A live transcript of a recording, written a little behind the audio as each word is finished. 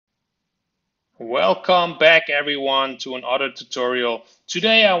Welcome back everyone to another tutorial.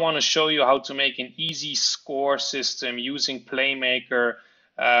 Today I want to show you how to make an easy score system using Playmaker.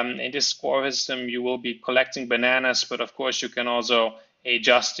 In this score system you will be collecting bananas, but of course you can also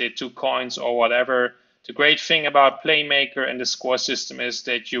adjust it to coins or whatever. The great thing about Playmaker and the score system is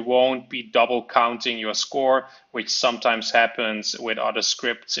that you won't be double counting your score, which sometimes happens with other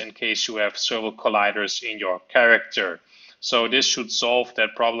scripts in case you have several colliders in your character. So this should solve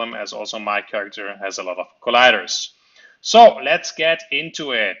that problem, as also my character has a lot of colliders. So let's get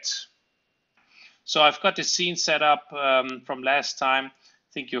into it. So I've got the scene set up from last time.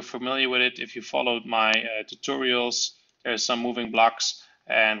 I think you're familiar with it if you followed my tutorials. There's some moving blocks,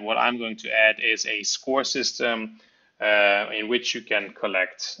 and what I'm going to add is a score system in which you can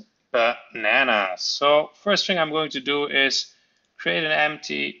collect bananas. So first thing I'm going to do is create an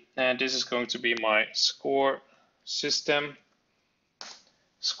empty, and this is going to be my score system,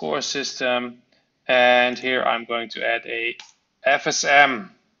 and here I'm going to add a FSM.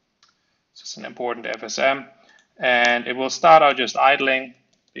 This is an important FSM, and it will start out just idling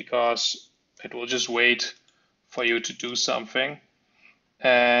because it will just wait for you to do something.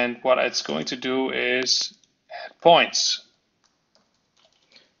 And what it's going to do is add points.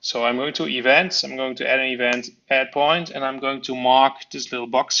 So I'm going to events, I'm going to add an event, add point, and I'm going to mark this little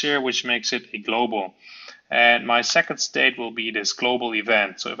box here, which makes it a global. And my second state will be this global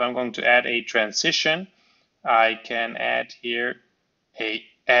event. So if I'm going to add a transition, I can add here a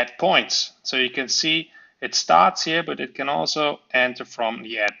add points. So you can see it starts here, but it can also enter from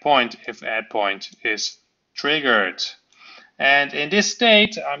the add point if add point is triggered. And in this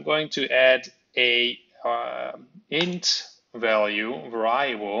state, I'm going to add a int value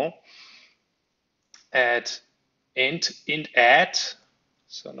variable, add int add,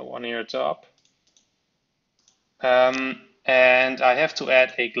 so the one here at top. And I have to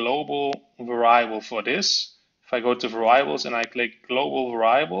add a global variable for this. If I go to variables and I click global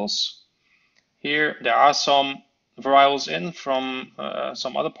variables, here there are some variables in from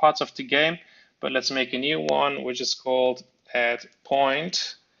some other parts of the game, but let's make a new one which is called add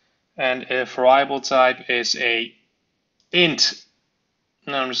point, and a variable type is a int.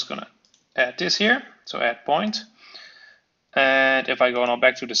 Now I'm just gonna add this here, so add point. And if I go now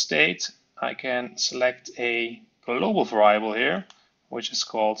back to the state, I can select a global variable here, which is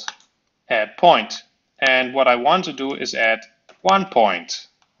called add point. And what I want to do is add 1 point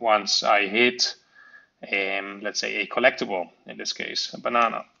once I hit, let's say, a collectible, in this case, a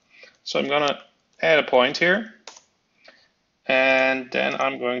banana. So I'm going to add a point here, and then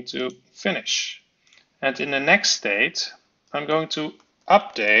I'm going to finish. And in the next state, I'm going to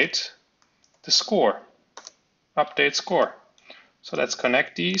update the score, update score. So let's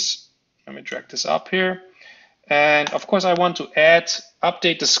connect these. Let me drag this up here. And of course, I want to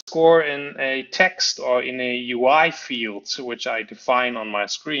update the score in a text or in a UI field, which I define on my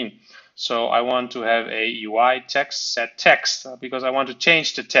screen. So I want to have a UI text set text because I want to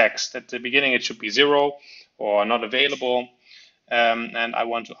change the text. At the beginning, it should be 0 or not available. And I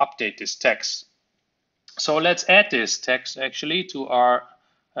want to update this text. So let's add this text actually to our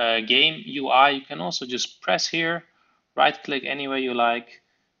game UI. You can also just press here, right click anywhere you like,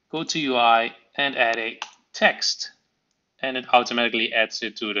 go to UI and add a text, and it automatically adds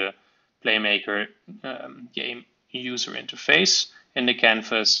it to the Playmaker game user interface in the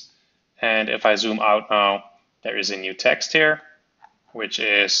canvas. And if I zoom out now, there is a new text here, which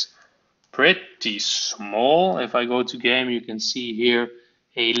is pretty small. If I go to game, you can see here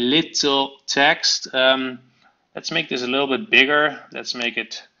a little text. Let's make this a little bit bigger. Let's make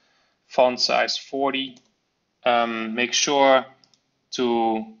it font size 40. Make sure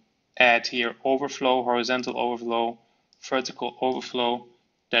to add here overflow, horizontal overflow, vertical overflow.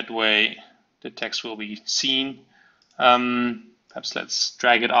 That way the text will be seen. Perhaps let's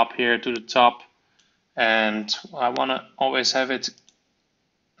drag it up here to the top. And I want to always have it,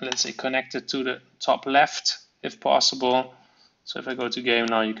 let's say, connected to the top left if possible. So if I go to game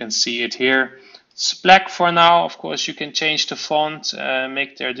now, you can see it here. It's black for now. Of course, you can change the font,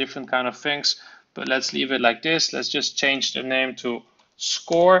 make there different kind of things, but let's leave it like this. Let's just change the name to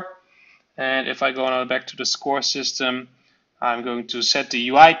score. And if I go now back to the score system, I'm going to set the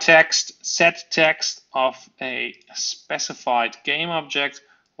UI text, set text of a specified game object,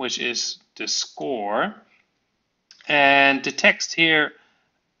 which is the score. And the text here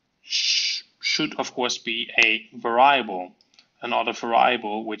should, of course, be a variable, another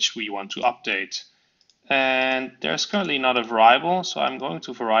variable which we want to update. And there's currently not a variable, so I'm going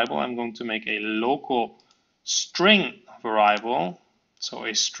to variable. I'm going to make a local string variable. So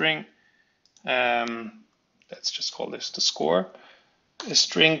a string, let's just call this the score. A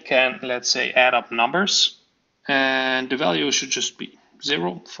string can, let's say, add up numbers, and the value should just be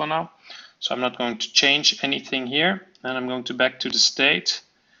 0 for now. So I'm not going to change anything here, and I'm going to back to the state,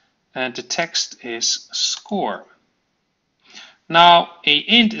 and the text is score. Now, a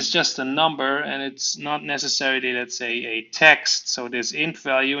int is just a number, and it's not necessarily, let's say, a text. So this int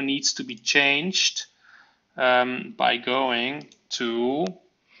value needs to be changed by going to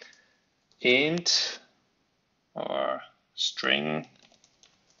int or string,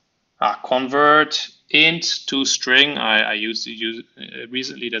 convert int to string. I used to use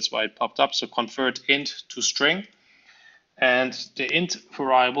recently, that's why it popped up. So convert int to string. And the int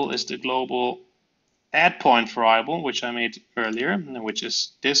variable is the global add point variable, which I made earlier, which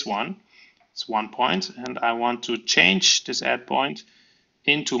is this one. It's 1 point, and I want to change this add point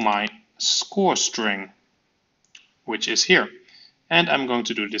into my score string, which is here. And I'm going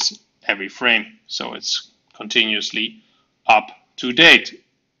to do this every frame, so it's continuously up to date.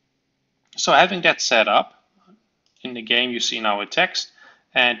 So having that set up, in the game you see now a text,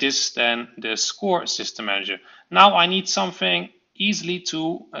 and this is then the score system manager. Now I need something easily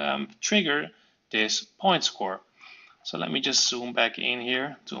to trigger this point score. So let me just zoom back in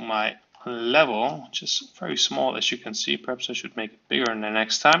here to my level, which is very small as you can see. Perhaps I should make it bigger in the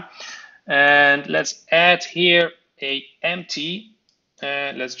next time. And let's add here a empty,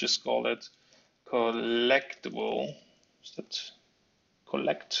 let's just call it collectible. Is that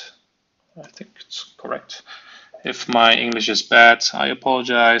collect? I think it's correct. If my English is bad, I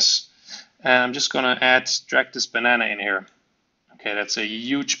apologize. And I'm just gonna drag this banana in here. Okay, that's a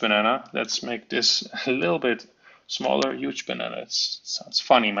huge banana. Let's make this a little bit smaller. Huge banana. It sounds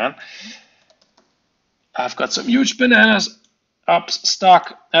funny, man. I've got some huge bananas up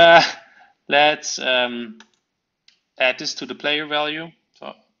stock. Let's add this to the player value.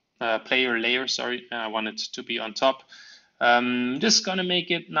 So player layer, sorry. I want it to be on top. Just gonna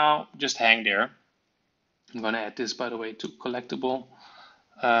make it now just hang there. I'm gonna add this, by the way, to collectible.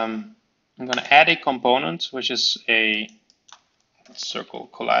 I'm gonna add a component, which is a circle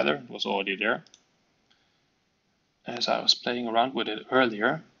collider. It was already there as I was playing around with it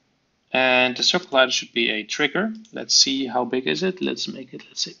earlier. And the circle collider should be a trigger. Let's see how big is it. Let's make it,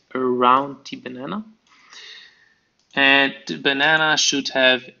 let's say, around the banana. And the banana should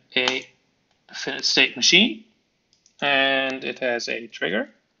have a finite state machine, and it has a trigger.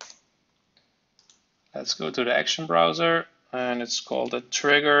 Let's go to the action browser, and it's called a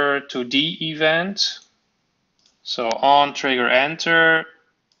trigger to D event. So on trigger enter,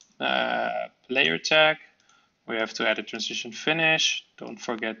 player tag, we have to add a transition finish. Don't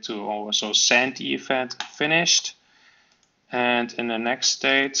forget to also send the event finished. And in the next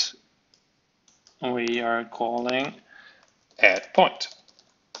state, we are calling add point.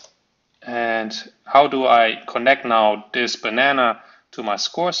 And how do I connect now this banana to my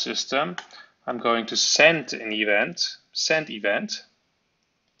score system? I'm going to send an event, send event.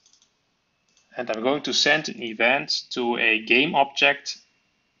 And I'm going to send an event to a game object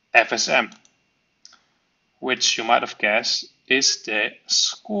FSM, which you might have guessed is the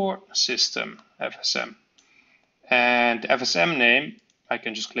score system FSM. And the FSM name, I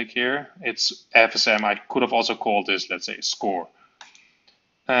can just click here. It's FSM. I could have also called this, let's say, score.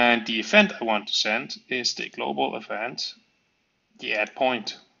 And the event I want to send is the global event, the add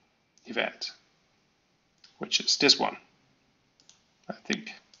point event, which is this one. I think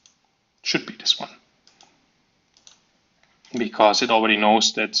it should be this one, because it already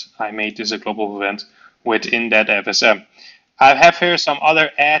knows that I made this a global event within that FSM. I have here some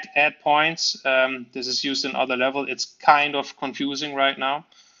other add points. This is used in other level. It's kind of confusing right now.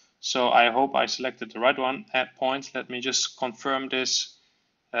 So I hope I selected the right one, add points. Let me just confirm this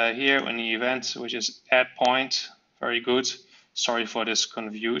here in the event, which is add point. Very good. Sorry for this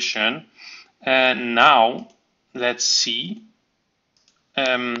confusion. And now let's see.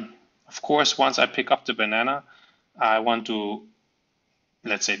 Of course, once I pick up the banana, I want to,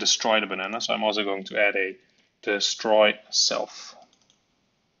 let's say, destroy the banana. So I'm also going to add a destroy self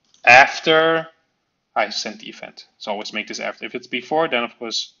after I send the event. So always make this after. If it's before, then of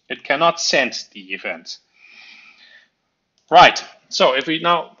course it cannot send the event. Right. So if we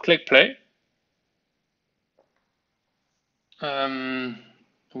now click play,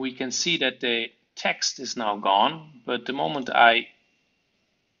 we can see that the text is now gone. But the moment I,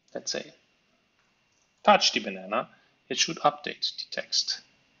 let's say, touch the banana, it should update the text.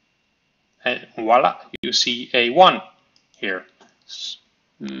 And voila, you see a 1 here. It's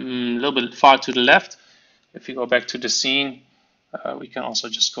a little bit far to the left. If you go back to the scene, we can also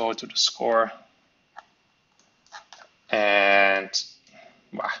just go to the score. And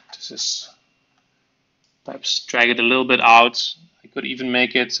wow, this is, perhaps drag it a little bit out. I could even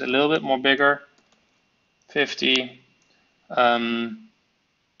make it a little bit more bigger, 50.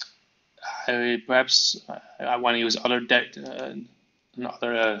 Perhaps I want to use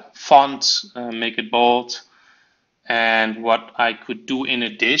another font, make it bold. And what I could do in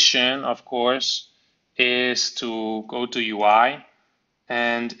addition, of course, is to go to UI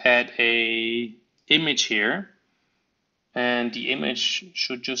and add a image here. And the image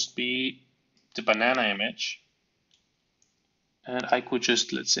should just be the banana image. And I could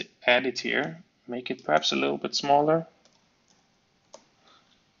just, let's say, add it here, make it perhaps a little bit smaller.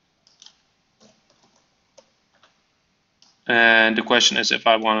 And the question is if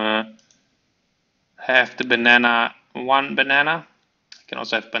I want to have the banana, one banana. I can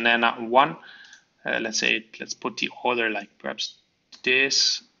also have banana one. Let's put the order like perhaps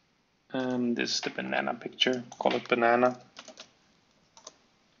this. This is the banana picture, call it banana.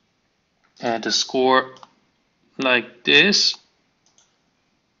 And the score like this.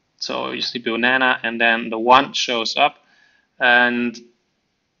 So you see banana and then the one shows up. And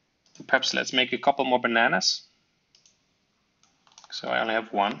perhaps let's make a couple more bananas. So I only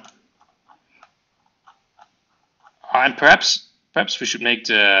have one. And perhaps we should make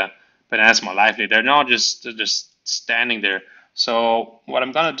the bananas more lively. They're not just standing there. So what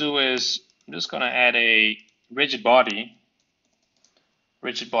I'm gonna do is I'm just gonna add a rigid body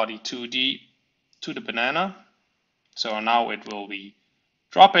 2D to the banana. So now it will be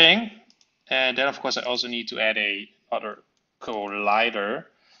dropping. And then of course I also need to add another collider.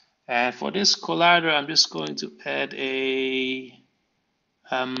 And for this collider, I'm just going to add a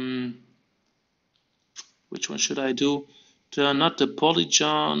which one should I do? Not the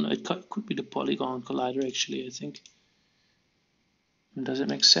polygon. It could be the polygon collider actually, I think. Does it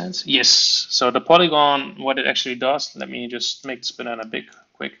make sense? Yes. So the polygon, what it actually does, let me just make this banana big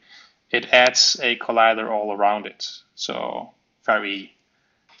quick. It adds a collider all around it. So very,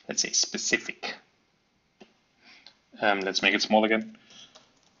 let's say, specific. Let's make it small again.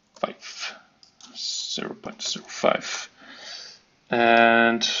 0.05.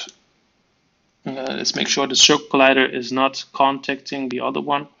 And let's make sure the stroke collider is not contacting the other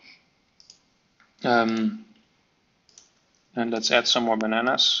one. And let's add some more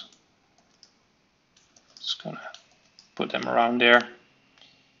bananas. Just gonna put them around there.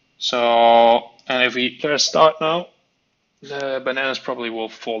 So, and if we press start now, the bananas probably will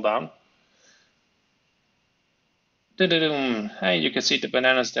fall down. Hey, you can see the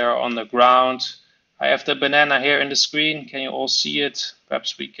bananas there on the ground. I have the banana here in the screen. Can you all see it?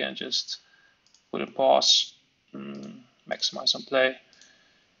 Perhaps we can just put a pause, maximize on play,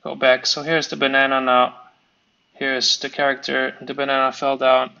 go back. So here's the banana now. Here's the character. The banana fell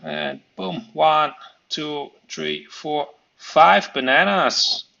down, and boom! 1, 2, 3, 4, 5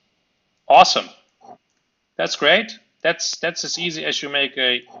 bananas. Awesome. That's great. That's as easy as you make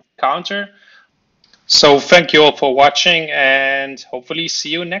a counter. So thank you all for watching, and hopefully see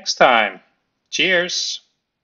you next time. Cheers.